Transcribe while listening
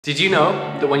Did you know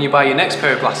that when you buy your next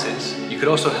pair of glasses, you could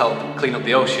also help clean up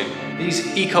the ocean?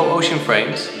 These Eco Ocean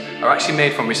frames are actually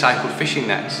made from recycled fishing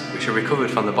nets, which are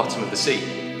recovered from the bottom of the sea.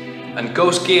 And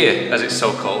ghost gear, as it's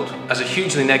so called, has a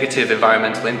hugely negative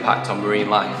environmental impact on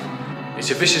marine life. It's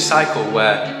a vicious cycle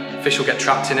where fish will get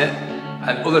trapped in it,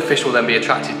 and other fish will then be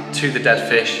attracted to the dead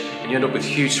fish, and you end up with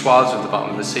huge swaths of the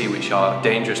bottom of the sea which are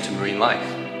dangerous to marine life.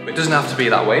 But it doesn't have to be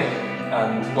that way,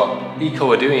 and what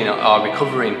Eco are doing are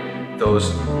recovering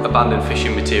those abandoned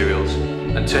fishing materials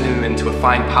and turning them into a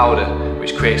fine powder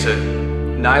which creates a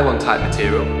nylon type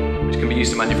material which can be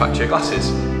used to manufacture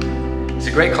glasses. It's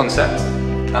a great concept,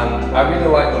 and I really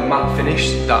like the matte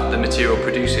finish that the material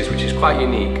produces, which is quite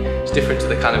unique. It's different to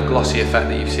the kind of glossy effect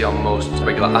that you see on most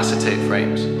regular acetate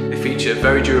frames. They feature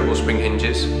very durable spring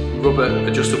hinges, rubber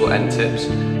adjustable end tips,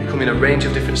 they come in a range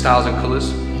of different styles and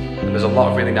colours, and there's a lot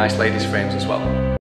of really nice ladies frames as well.